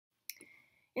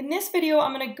In this video,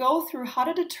 I'm going to go through how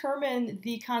to determine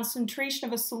the concentration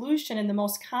of a solution in the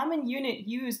most common unit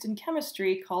used in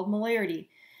chemistry called molarity.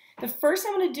 The first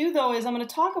thing I'm going to do though is I'm going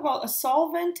to talk about a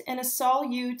solvent and a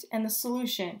solute and the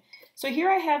solution. So here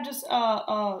I have just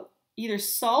either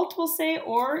salt, we'll say,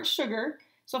 or sugar.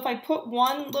 So if I put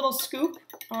one little scoop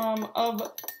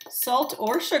of salt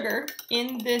or sugar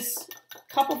in this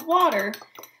cup of water,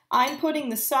 I'm putting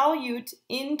the solute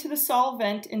into the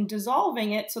solvent and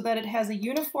dissolving it so that it has a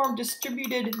uniform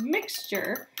distributed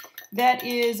mixture that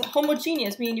is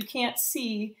homogeneous, meaning you can't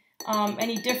see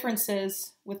any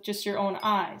differences with just your own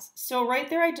eyes. So right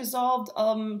there I dissolved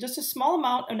just a small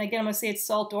amount, and again I'm going to say it's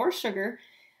salt or sugar.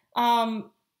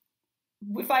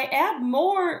 If I add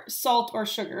more salt or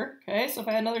sugar, okay, so if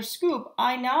I add another scoop,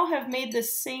 I now have made the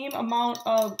same amount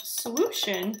of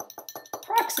solution,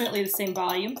 approximately the same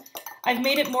volume. I've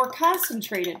made it more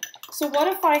concentrated. So what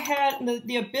if I had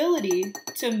the ability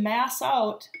to mass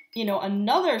out,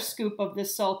 another scoop of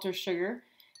this salt or sugar,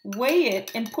 weigh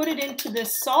it, and put it into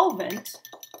this solvent,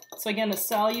 so again, a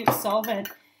solute solvent,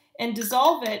 and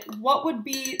dissolve it, what would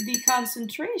be the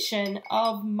concentration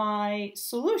of my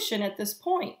solution at this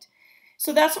point?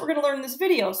 So that's what we're going to learn in this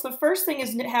video. So the first thing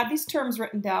is to have these terms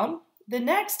written down. The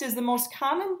next is the most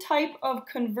common type of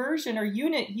conversion or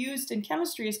unit used in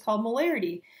chemistry is called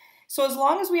molarity. So as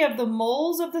long as we have the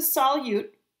moles of the solute,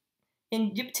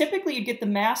 and typically you'd get the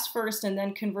mass first and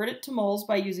then convert it to moles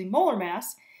by using molar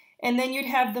mass, and then you'd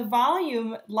have the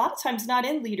volume, a lot of times not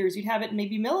in liters, you'd have it in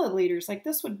maybe milliliters, like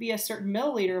this would be a certain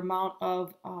milliliter amount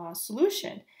of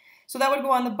solution. So that would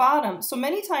go on the bottom. So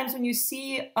many times when you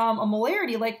see a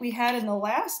molarity like we had in the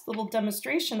last little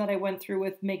demonstration that I went through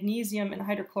with magnesium and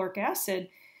hydrochloric acid,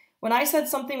 when I said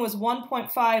something was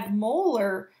 1.5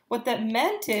 molar, what that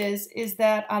meant is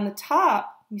that on the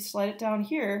top, let me slide it down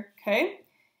here, okay,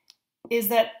 is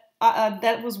that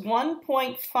that was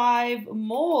 1.5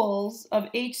 moles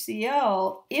of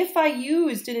HCl if I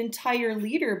used an entire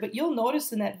liter. But you'll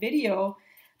notice in that video,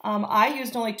 I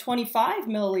used only 25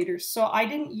 milliliters, so I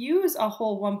didn't use a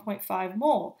whole 1.5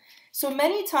 mole. So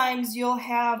many times you'll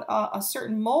have a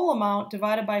certain mole amount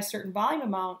divided by a certain volume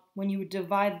amount. When you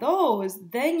divide those,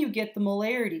 then you get the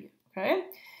molarity, okay?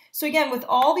 So again, with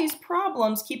all these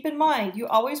problems, keep in mind, you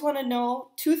always want to know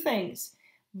two things: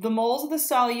 the moles of the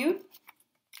solute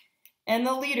and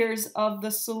the liters of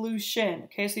the solution,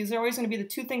 okay? So these are always going to be the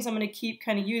two things I'm going to keep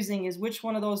kind of using, is which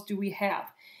one of those do we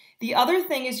have. The other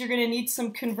thing is you're going to need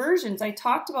some conversions. I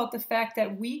talked about the fact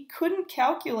that we couldn't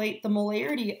calculate the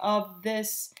molarity of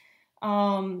this,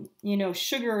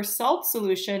 sugar or salt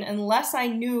solution unless I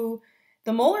knew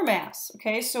the molar mass.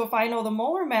 Okay, so if I know the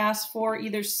molar mass for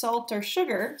either salt or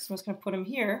sugar, so I'm just going to put them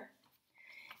here,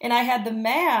 and I had the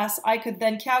mass, I could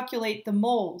then calculate the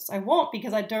moles. I won't,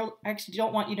 because I actually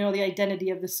don't want you to know the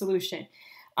identity of the solution.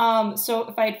 So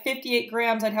if I had 58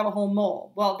 grams, I'd have a whole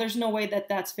mole. Well, there's no way that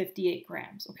that's 58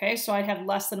 grams, okay? So I'd have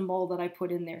less than a mole that I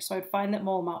put in there. So I'd find that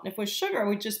mole amount. And if it was sugar, it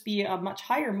would just be a much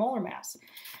higher molar mass.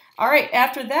 All right,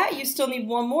 after that, you still need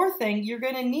one more thing. You're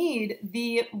going to need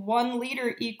the 1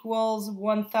 liter equals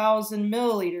 1,000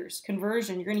 milliliters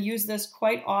conversion. You're going to use this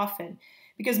quite often,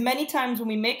 because many times when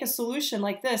we make a solution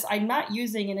like this, I'm not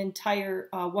using an entire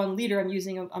 1 liter. I'm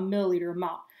using a milliliter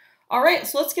amount. All right,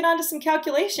 so let's get on to some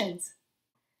calculations.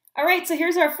 All right, so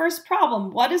here's our first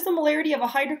problem. What is the molarity of a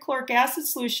hydrochloric acid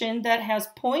solution that has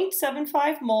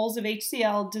 0.75 moles of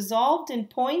HCl dissolved in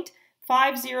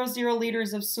 0.500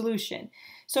 liters of solution?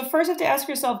 So first you have to ask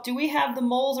yourself, do we have the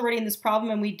moles already in this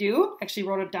problem? And we do. Actually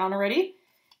wrote it down already.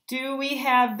 Do we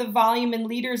have the volume in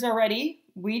liters already?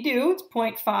 We do. It's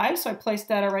 0.5, so I placed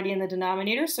that already in the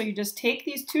denominator. So you just take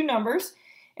these two numbers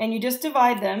and you just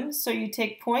divide them. So you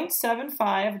take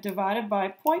 0.75 divided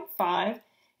by 0.5,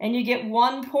 and you get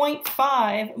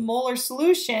 1.5 molar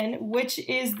solution, which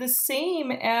is the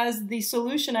same as the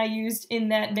solution I used in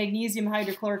that magnesium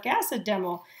hydrochloric acid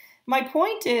demo. My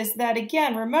point is that,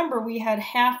 again, remember we had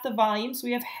half the volume, so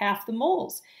we have half the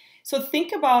moles. So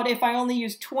think about if I only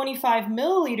used 25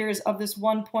 milliliters of this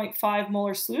 1.5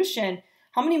 molar solution,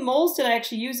 how many moles did I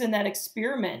actually use in that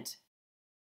experiment?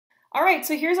 All right,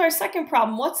 so here's our second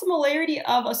problem. What's the molarity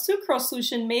of a sucrose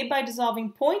solution made by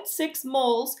dissolving 0.6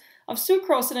 moles of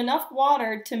sucrose in enough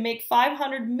water to make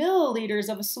 500 milliliters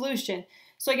of a solution?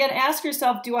 So again, ask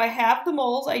yourself, do I have the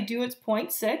moles? I do, it's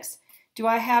 0.6. Do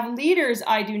I have liters?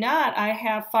 I do not. I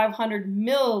have 500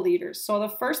 milliliters. So the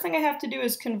first thing I have to do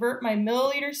is convert my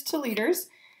milliliters to liters.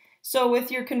 So with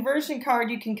your conversion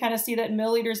card, you can kind of see that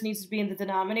milliliters needs to be in the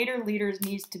denominator, liters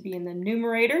needs to be in the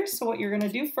numerator. So what you're going to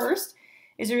do first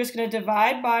is you're just going to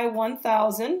divide by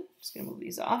 1,000. Just going to move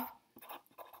these off.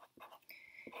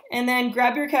 and then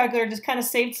grab your calculator, just kind of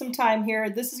save some time here.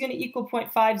 This is going to equal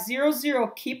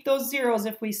 0.500. Keep those zeros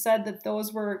if we said that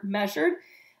those were measured.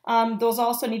 Those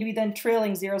also need to be then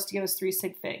trailing zeros to give us 3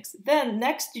 sig figs. Then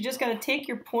next, you just got to take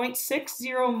your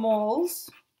 0.60 moles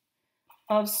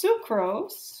of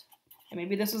sucrose, and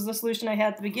maybe this was the solution I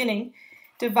had at the beginning,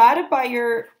 divided by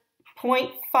your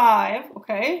 0.5,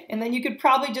 okay? And then you could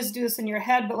probably just do this in your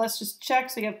head, but let's just check.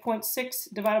 So you have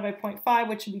 0.6 divided by 0.5,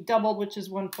 which would be doubled, which is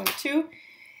 1.2.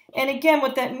 And again,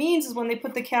 what that means is when they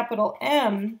put the capital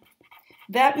M,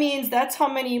 that means that's how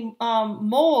many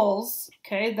moles,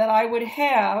 okay, that I would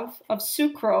have of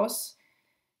sucrose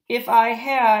if I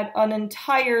had an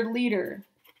entire liter.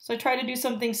 So I try to do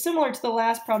something similar to the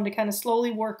last problem to kind of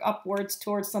slowly work upwards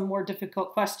towards some more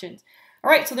difficult questions. All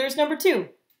right, so there's number 2.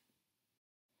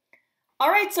 All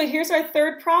right, so here's our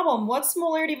third problem. What's the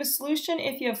molarity of a solution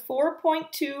if you have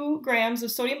 4.2 grams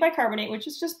of sodium bicarbonate, which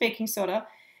is just baking soda,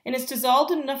 and it's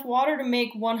dissolved in enough water to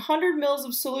make 100 mils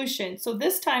of solution? So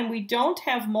this time we don't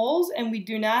have moles and we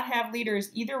do not have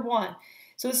liters, either one.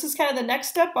 So this is kind of the next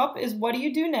step up, is what do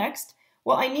you do next?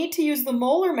 Well, I need to use the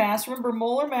molar mass. Remember,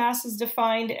 molar mass is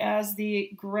defined as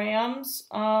the grams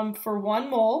for 1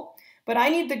 mole, but I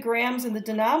need the grams in the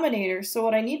denominator. So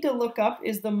what I need to look up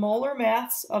is the molar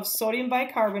mass of sodium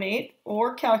bicarbonate,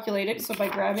 or calculate it, so by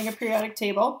grabbing a periodic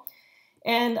table.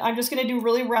 And I'm just going to do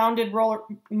really rounded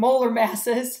molar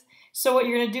masses. So what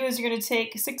you're going to do is you're going to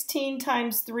take 16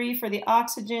 times 3 for the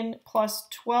oxygen, plus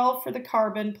 12 for the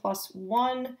carbon, plus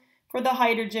 1 for the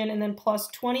hydrogen, and then plus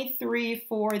 23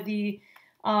 for the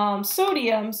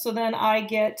sodium. So then I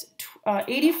get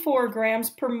 84 grams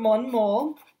per 1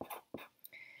 mole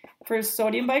for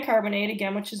sodium bicarbonate,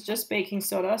 again, which is just baking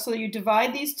soda. So you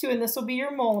divide these two, and this will be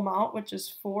your mole amount, which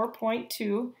is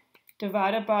 4.2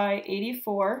 divided by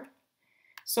 84.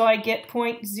 So I get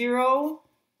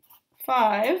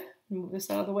 0.05, move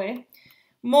this out of the way,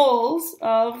 moles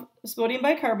of sodium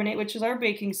bicarbonate, which is our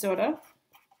baking soda.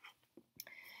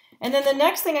 And then the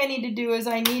next thing I need to do is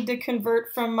I need to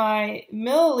convert from my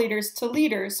milliliters to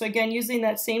liters. So again, using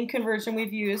that same conversion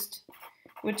we've used,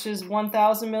 which is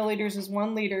 1,000 milliliters is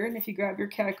 1 liter. And if you grab your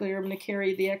calculator, I'm going to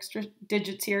carry the extra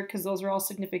digits here because those are all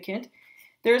significant.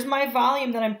 There's my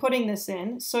volume that I'm putting this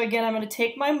in. So again, I'm going to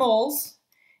take my moles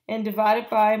and divide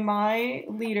it by my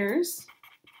liters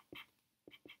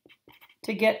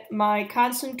to get my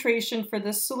concentration for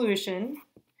this solution.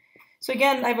 So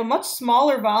again, I have a much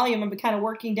smaller volume. I'm kind of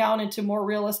working down into more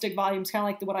realistic volumes, kind of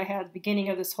like what I had at the beginning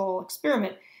of this whole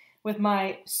experiment with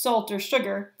my salt or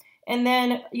sugar. And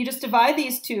then you just divide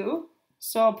these two.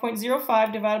 So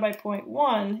 0.05 divided by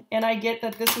 0.1, and I get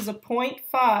that this is a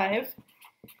 0.5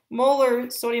 molar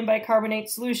sodium bicarbonate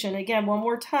solution. Again, one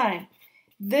more time.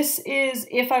 This is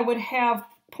if I would have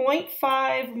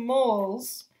 0.5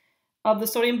 moles of the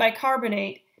sodium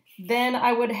bicarbonate, then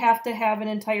I would have to have an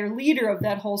entire liter of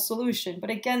that whole solution.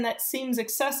 But again, that seems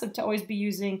excessive to always be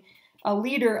using a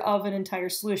liter of an entire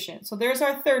solution. So there's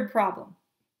our third problem.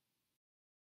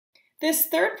 This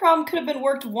third problem could have been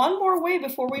worked one more way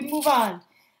before we move on.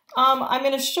 I'm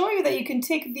going to show you that you can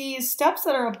take these steps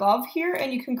that are above here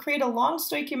and you can create a long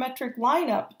stoichiometric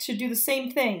lineup to do the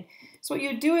same thing. So what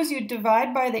you do is you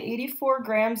divide by the 84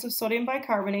 grams of sodium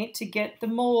bicarbonate to get the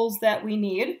moles that we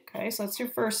need. Okay, so that's your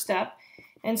first step.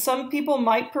 And some people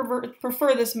might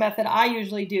prefer this method. I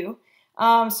usually do.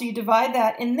 So you divide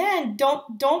that, and then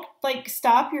don't like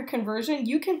stop your conversion.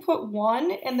 You can put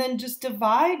 1 and then just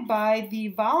divide by the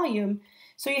volume.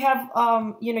 So you have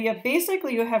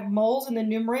basically you have moles in the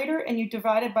numerator, and you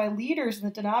divide it by liters in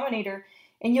the denominator,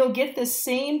 and you'll get the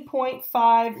same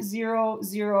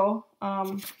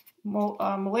 0.500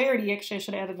 molarity. Actually, I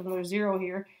should have added another 0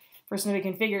 here for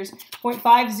significant figures.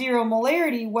 0.50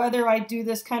 molarity, whether I do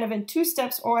this kind of in 2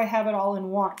 steps or I have it all in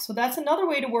 1. So that's another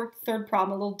way to work the third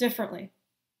problem a little differently.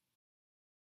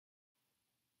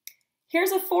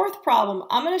 Here's a fourth problem.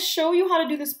 I'm going to show you how to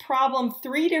do this problem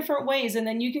 3 different ways, and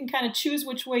then you can kind of choose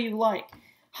which way you like.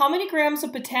 How many grams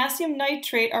of potassium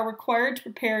nitrate are required to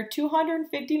prepare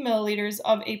 250 milliliters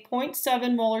of a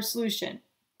 0.7 molar solution?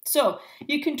 So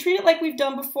you can treat it like we've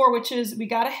done before, which is we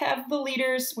got to have the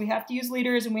liters, we have to use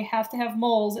liters, and we have to have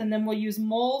moles, and then we'll use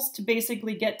moles to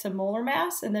basically get to molar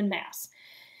mass and then mass.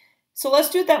 So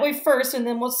let's do it that way first, and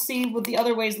then we'll see what the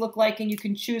other ways look like, and you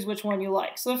can choose which one you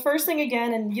like. So the first thing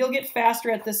again, and you'll get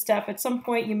faster at this step. At some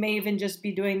point, you may even just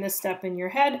be doing this step in your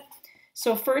head.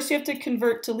 So first you have to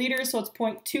convert to liters, so it's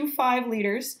 0.25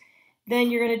 liters.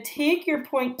 Then you're going to take your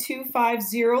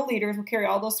 0.250 liters, we'll carry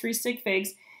all those 3 sig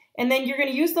figs, and then you're going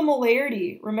to use the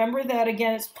molarity. Remember that,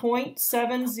 again, it's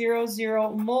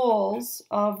 0.700 moles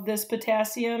of this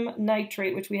potassium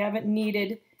nitrate, which we haven't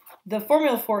needed the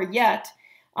formula for yet.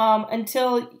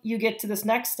 until you get to this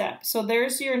next step. So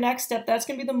there's your next step. That's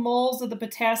going to be the moles of the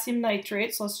potassium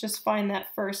nitrate. So let's just find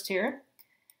that first here.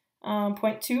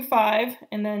 0.25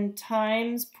 and then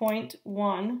times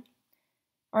 0.1.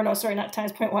 Or no, sorry, not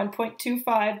times 0.1.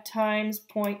 0.25 times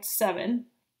 0.7.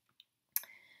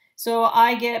 So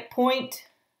I get let's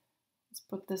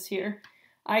put this here.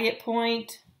 I get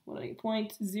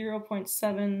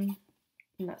 0.7,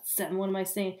 not 7, what am I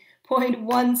saying?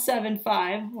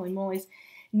 0.175, holy moly.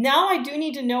 Now I do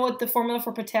need to know what the formula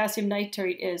for potassium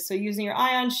nitrate is. So using your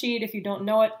ion sheet if you don't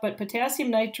know it, but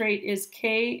potassium nitrate is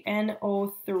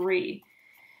KNO3.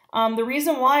 The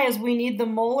reason why is we need the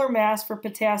molar mass for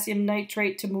potassium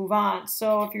nitrate to move on.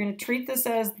 So if you're going to treat this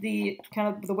as the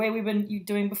way we've been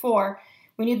doing before,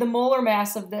 we need the molar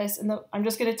mass of this, and I'm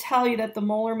just going to tell you that the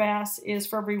molar mass is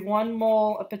for every 1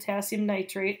 mole of potassium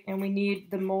nitrate, and we need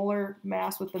the molar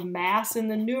mass with the mass in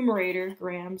the numerator,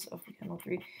 grams of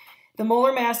NO3. The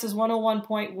molar mass is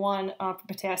 101.1 for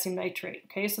potassium nitrate.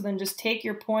 Okay, so then just take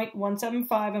your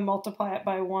 0.175 and multiply it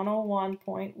by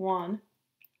 101.1,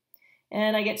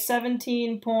 and I get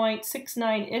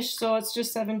 17.69-ish, so it's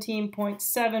just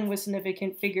 17.7 with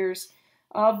significant figures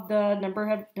of the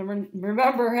have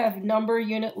number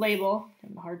unit label. I'm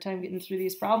having a hard time getting through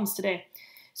these problems today.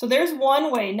 So there's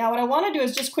one way. Now what I want to do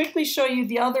is just quickly show you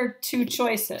the other two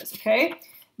choices, okay?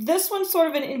 This one's sort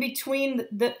of in between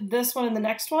this one and the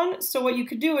next one. So what you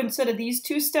could do instead of these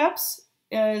two steps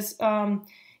is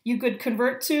you could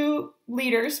convert to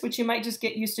liters, which you might just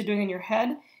get used to doing in your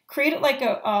head. Create it like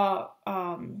a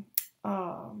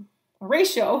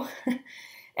ratio,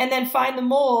 and then find the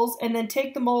moles, and then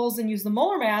take the moles and use the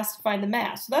molar mass to find the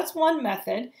mass. So that's one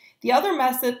method. The other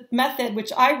method,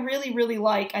 which I really, really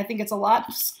like, I think it's a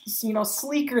lot,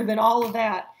 sleeker than all of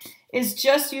that, is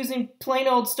just using plain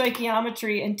old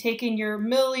stoichiometry and taking your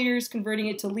milliliters, converting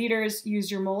it to liters,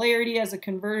 use your molarity as a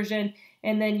conversion,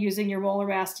 and then using your molar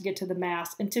mass to get to the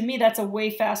mass. And to me, that's a way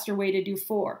faster way to do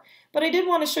 4. But I did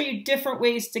want to show you different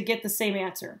ways to get the same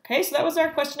answer. Okay, so that was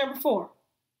our question number 4.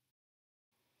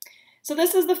 So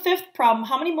this is the 5th problem.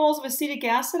 How many moles of acetic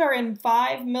acid are in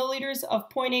 5 milliliters of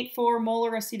 0.84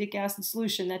 molar acetic acid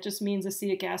solution? That just means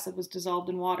acetic acid was dissolved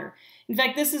in water. In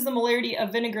fact, this is the molarity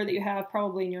of vinegar that you have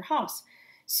probably in your house.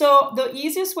 So the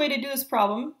easiest way to do this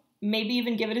problem, maybe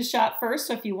even give it a shot first.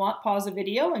 So if you want, pause the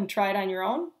video and try it on your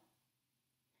own.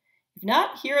 If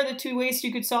not, here are the 2 ways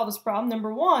you could solve this problem.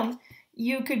 Number 1,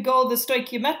 you could go the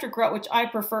stoichiometric route, which I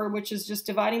prefer, which is just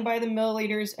dividing by the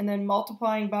milliliters and then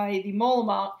multiplying by the mole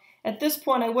amount. At this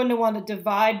point, I wouldn't want to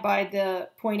divide by the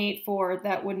 0.84.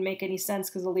 That wouldn't make any sense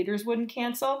because the liters wouldn't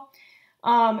cancel.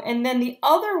 And then the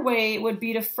other way would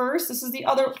be to first, this is the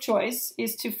other choice,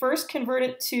 is to first convert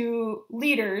it to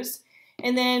liters.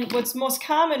 And then what's most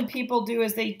common people do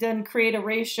is they then create a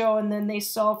ratio and then they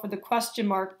solve for the question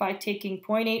mark by taking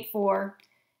 0.84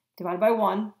 divided by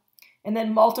 1 and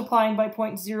then multiplying by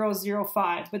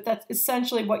 0.005. But that's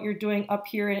essentially what you're doing up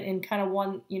here in kind of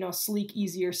one, sleek,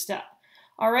 easier step.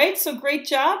 All right, so great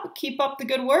job. Keep up the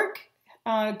good work.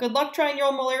 Good luck trying your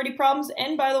own molarity problems.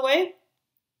 And by the way,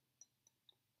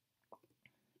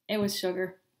 it was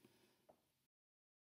sugar.